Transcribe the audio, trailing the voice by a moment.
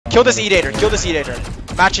Kill this Edater. Kill this Edater.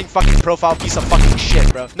 Matching fucking profile piece of fucking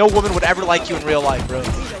shit, bro. No woman would ever like you in real life, bro.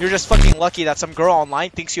 You're just fucking lucky that some girl online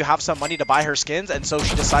thinks you have some money to buy her skins, and so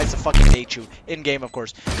she decides to fucking date you. In game, of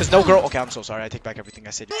course. Because no girl. Okay, I'm so sorry. I take back everything I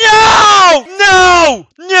said. No! No!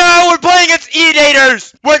 No! We're playing against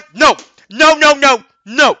Edaters! What? No! No, no, no!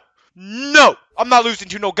 No! No! I'm not losing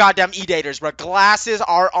to no goddamn Edaters, bro. Glasses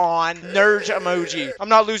are on. Nerd emoji. I'm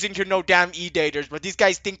not losing to no damn Edaters, but these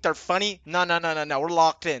guys think they're funny. No, no, no, no, no. We're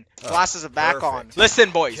locked in. Glasses are back on. Listen,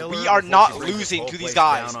 boys. We are not losing to these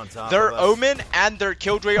guys. Their Omen and their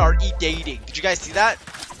Killjoy are Edating. Did you guys see that?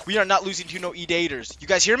 We are not losing to no Edaters. You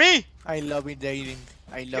guys hear me? I love Edating.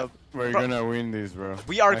 I love. We're gonna win this, bro.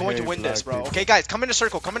 We are going to win this, bro. Okay, guys, come in a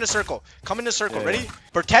circle. Come in a circle. Come in a circle. Yeah. Ready?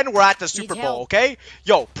 Pretend we're at the Super Bowl, okay?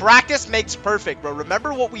 Yo, practice makes perfect, bro.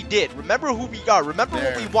 Remember what we did. Remember who we are. Remember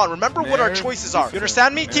what we want. Remember what our choices are. You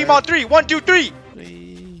understand me? Team on 3. 1, 2,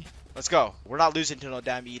 3. Let's go. We're not losing to no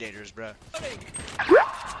damn Edaters, bro.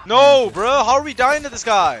 No, bro. How are we dying to this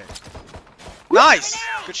guy? Nice.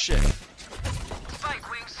 Good shit.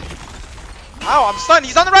 Ow, I'm stunned.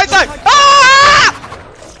 He's on the right side. Ah!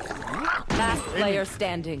 Last player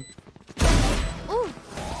standing.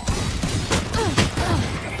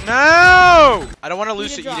 No! I don't want to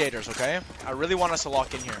lose to Edaters, okay? I really want us to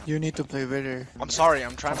lock in here. You need to play better. I'm sorry,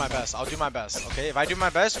 I'm trying my best. I'll do my best, okay? If I do my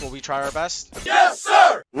best, will we try our best? Yes,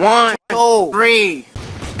 sir! 1, 2, 3.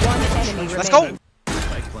 One enemy Let's go!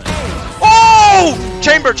 Oh!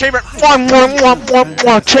 Chamber, chamber!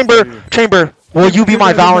 Chamber, chamber! Will you be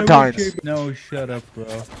my Valentine's? No, shut up, bro.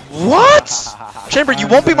 What? Chamber, you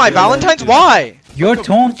won't be my Valentine's? Why? Your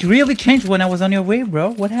tone really changed when I was on your way,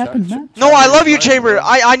 bro. What happened, man? No, I love you, Chamber.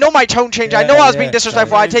 I know my tone changed. I know I was being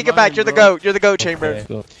disrespectful. I take it back. You're the GOAT. You're the GOAT, Chamber.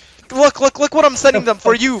 Look what I'm sending them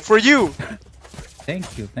for you,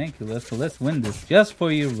 Thank you. Let's win this just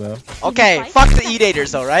for you, bro. Okay, fuck the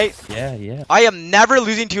Edaters though, right? Yeah. I am never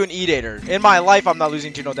losing to an Edater. In my life, I'm not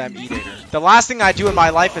losing to no damn Edater. The last thing I do in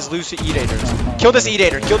my life is lose to Edaters. Kill this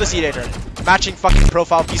Edater. Kill this Edater. Matching fucking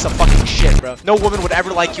profile piece of fucking shit, bro. No woman would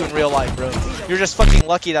ever like you in real life, bro. You're just fucking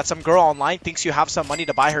lucky that some girl online thinks you have some money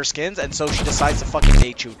to buy her skins, and so she decides to fucking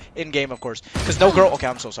date you. In game, of course. Because no girl. Okay,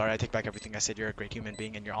 I'm so sorry. I take back everything I said. You're a great human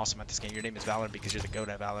being, and you're awesome at this game. Your name is Valorant because you're the GOAT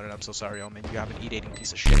at Valorant. I'm so sorry, Omen. You have an Edating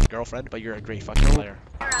piece of shit girlfriend, but you're a great fucking player.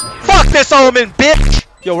 Fuck this Omen, bitch!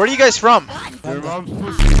 Yo, where are you guys from?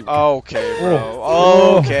 Okay,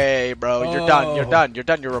 bro. Okay, bro. You're done. You're done. You're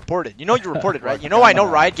done. You're reported. You know you're reported, right? You know I know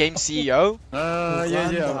Riot Games CEO?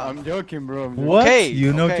 Yeah. I'm joking, bro. What? Okay,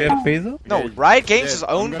 You know Jeff Bezos? No, Riot Games is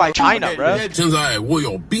owned by China, bro. 现在我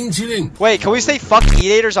有冰淇淋。 Wait, can we say fuck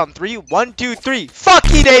Edaters on 3? 1, 2, 3. Fuck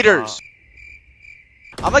Edaters!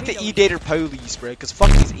 I'm like the Edater police, bro, because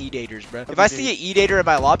fuck these Edaters, bro. If I see an Edater in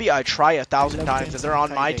my lobby, I try 1,000 times. If they're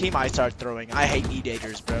on my team, I start throwing. I hate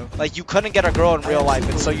Edaters, bro. Like, you couldn't get a girl in real life,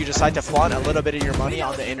 and so you decide to flaunt a little bit of your money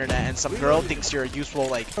on the internet, and some girl thinks you're a useful,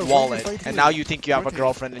 like, wallet. And now you think you have a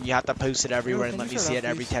girlfriend, and you have to post it everywhere and let me see it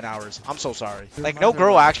every 10 hours. I'm so sorry. Like, no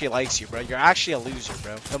girl actually likes you, bro. You're actually a loser,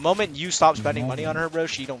 bro. The moment you stop spending money on her, bro,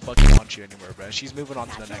 she don't fucking want you anymore, bro. She's moving on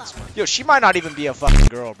to the next one. Yo, she might not even be a fucking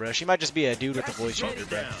girl, bro. She might just be a dude with a voice changer,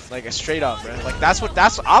 bro. Like, a straight up, bro. Like,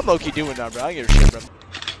 I'm low-key doing that, bro. I don't give a shit, bro.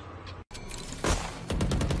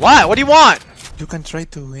 What? What do you want? You can try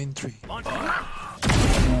to entry.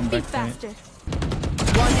 Be faster.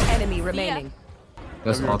 One enemy remaining.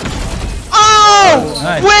 That's hot. Oh!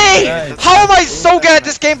 Nice, Wait! nice. How am I so good at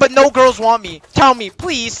this game but no girls want me? Tell me,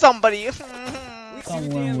 please, somebody.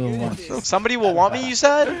 Someone will want. Somebody will want me, you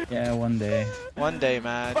said? Yeah, one day. One day,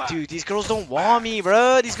 man. Dude, these girls don't want me,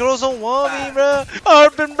 bro. These girls don't want me, bro.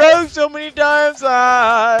 I've been broke so many times,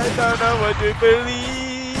 I don't know what to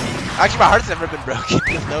believe. Actually, my heart's never been broken.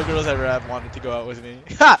 No girls ever have wanted to go out with me.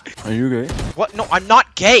 Ha! Are you gay? What? No, I'm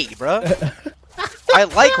not gay, bro. I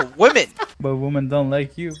like women. But women don't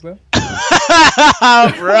like you, bro.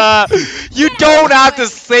 Bruh, you don't have to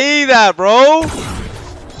say that, bro.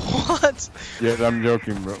 What? Yes, I'm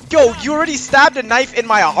joking, bro. Yo, you already stabbed a knife in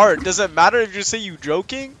my heart. Does it matter if you say you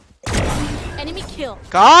joking? Enemy kill.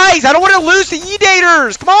 Guys, I don't want to lose to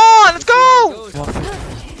Edaters. Come on, let's go.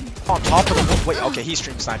 On top of the wait, okay, he's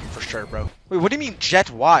stream sniping for sure, bro. Wait, what do you mean Jet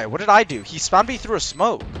Y? What did I do? He spammed me through a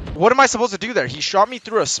smoke. What am I supposed to do there? He shot me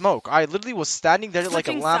through a smoke. I literally was standing there like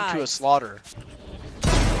a lamb to a slaughter.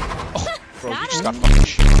 Oh, bro, you just got fucking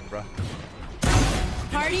shit on, bro.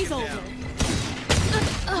 Party's over.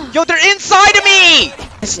 Yo, they're inside of me!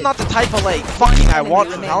 This is not the type of, like, fucking I want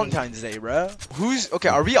for Valentine's Day, bro. Okay,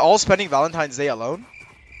 are we all spending Valentine's Day alone?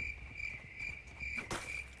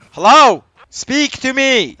 Hello? Speak to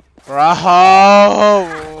me! Bro!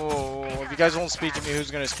 If you guys won't speak to me,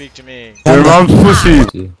 who's gonna speak to me? Your mom's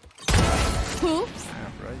pussy!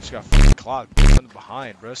 clock. From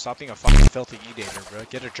behind, bro. Stop being a fucking filthy Edater, bro.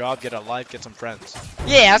 Get a job, get a life, get some friends.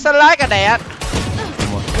 Yes, I like that.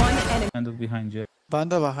 One enemy. Vandal behind Jiyu.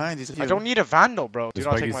 Panda behind is I don't need a Vandal, bro. Do The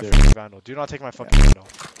not spike take my is fucking Vandal. Do not take my fucking Vandal.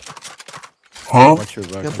 Watch your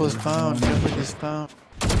back. Careful spawn, careful this spawn.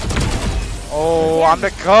 Oh, I'm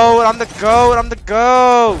the goat, I'm the goat, I'm the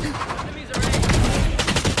goat!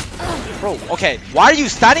 Bro, okay, why are you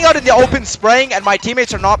standing out in the open spraying and my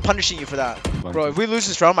teammates are not punishing you for that? Bro, if we lose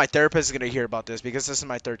this round, my therapist is gonna hear about this because this is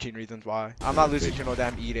my 13 reasons why. I'm not losing to no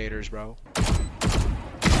damn Edaters, bro.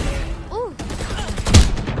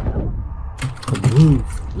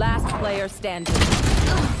 Last player standing.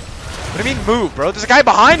 What do you mean move, bro? There's a guy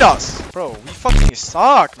behind us! Bro, we fucking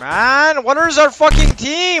suck, man! Where's our fucking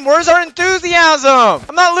team? Where's our enthusiasm?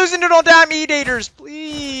 I'm not losing to no damn Edaters,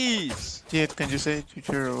 please! Jet, can you say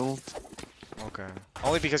your ult? Okay.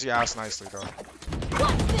 Only because you asked nicely, though.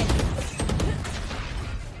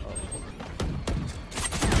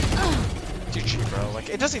 GG, bro. Like,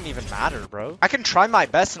 it doesn't even matter, bro. I can try my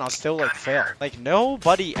best and I'll still, like, fail. Like,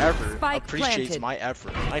 nobody ever Spike appreciates planted. my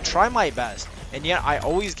effort. I try my best, and yet I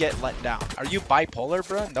always get let down. Are you bipolar,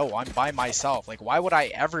 bro? No, I'm by myself. Like, why would I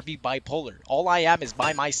ever be bipolar? All I am is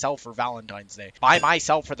by myself for Valentine's Day. By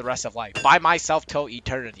myself for the rest of life. By myself till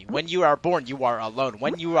eternity. When you are born, you are alone.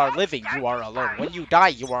 When you are living, you are alone. When you die,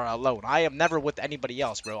 you are alone. I am never with anybody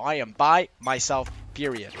else, bro. I am by myself,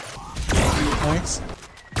 period. Thanks.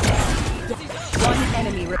 One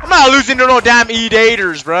enemy. I'm not losing to no damn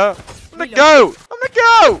Edaters, bro. I'm the GOAT. I'm the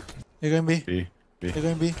GOAT. They're going B. B. B. They're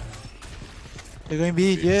going B. They're going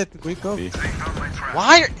B, Jet. Wake up. B.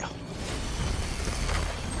 Why?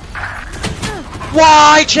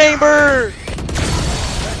 Why, Chamber?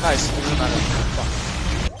 Nice. Doesn't matter.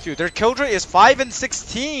 Fuck. Dude, their kill rate is 5 and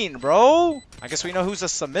 16, bro. I guess we know who's a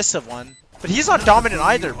submissive one. But he's not dominant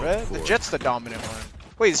either, bro. The Jet's the dominant one.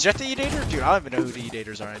 Wait, is Jet the Edater? Dude, I don't even know who the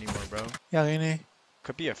Edaters are anymore, bro. Yeah, Rene.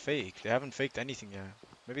 Could be a fake. They haven't faked anything yet.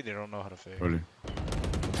 Maybe they don't know how to fake. Holy.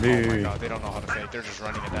 Oh my god, they don't know how to fake. They're just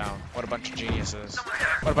running it down. What a bunch of geniuses.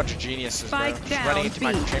 What a bunch of geniuses, bro. Spike Just down, running into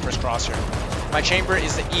my B. Chamber's crosshair. My Chamber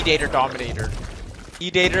is the Edater Dominator.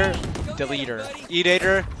 Edater, Deleter.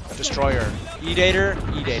 Edater, Destroyer. Edater,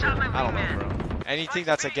 Edater. I don't know, bro. Anything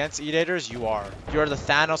that's against Edaters, you are. You are the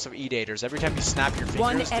Thanos of Edaters. Every time you snap your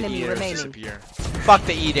One fingers, the enemy Edaters remaining. disappear. Fuck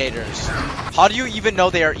the Edaters. How do you even know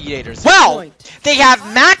they are Edaters? Well, they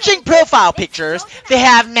have matching profile pictures. They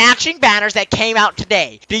have matching banners that came out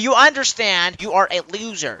today. Do you understand? You are a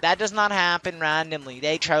loser. That does not happen randomly.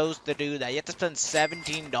 They chose to do that. You have to spend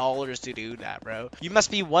 $17 to do that, bro. You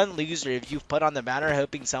must be one loser if you've put on the banner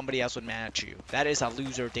hoping somebody else would match you. That is a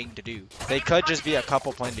loser thing to do. They could just be a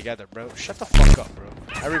couple playing together, bro. Shut the fuck up, bro.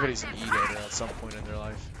 Everybody's an Edater at some point in their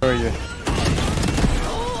life. Where are you?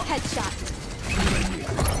 Headshot.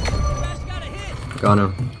 Got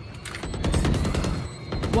him.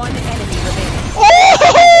 One enemy remaining.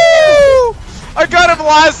 Oh! I got him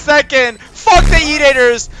last second. Fuck the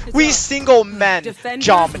Edaters. We single men Defenders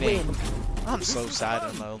dominate. win. I'm so sad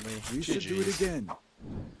and lonely. We should do it GGs. again.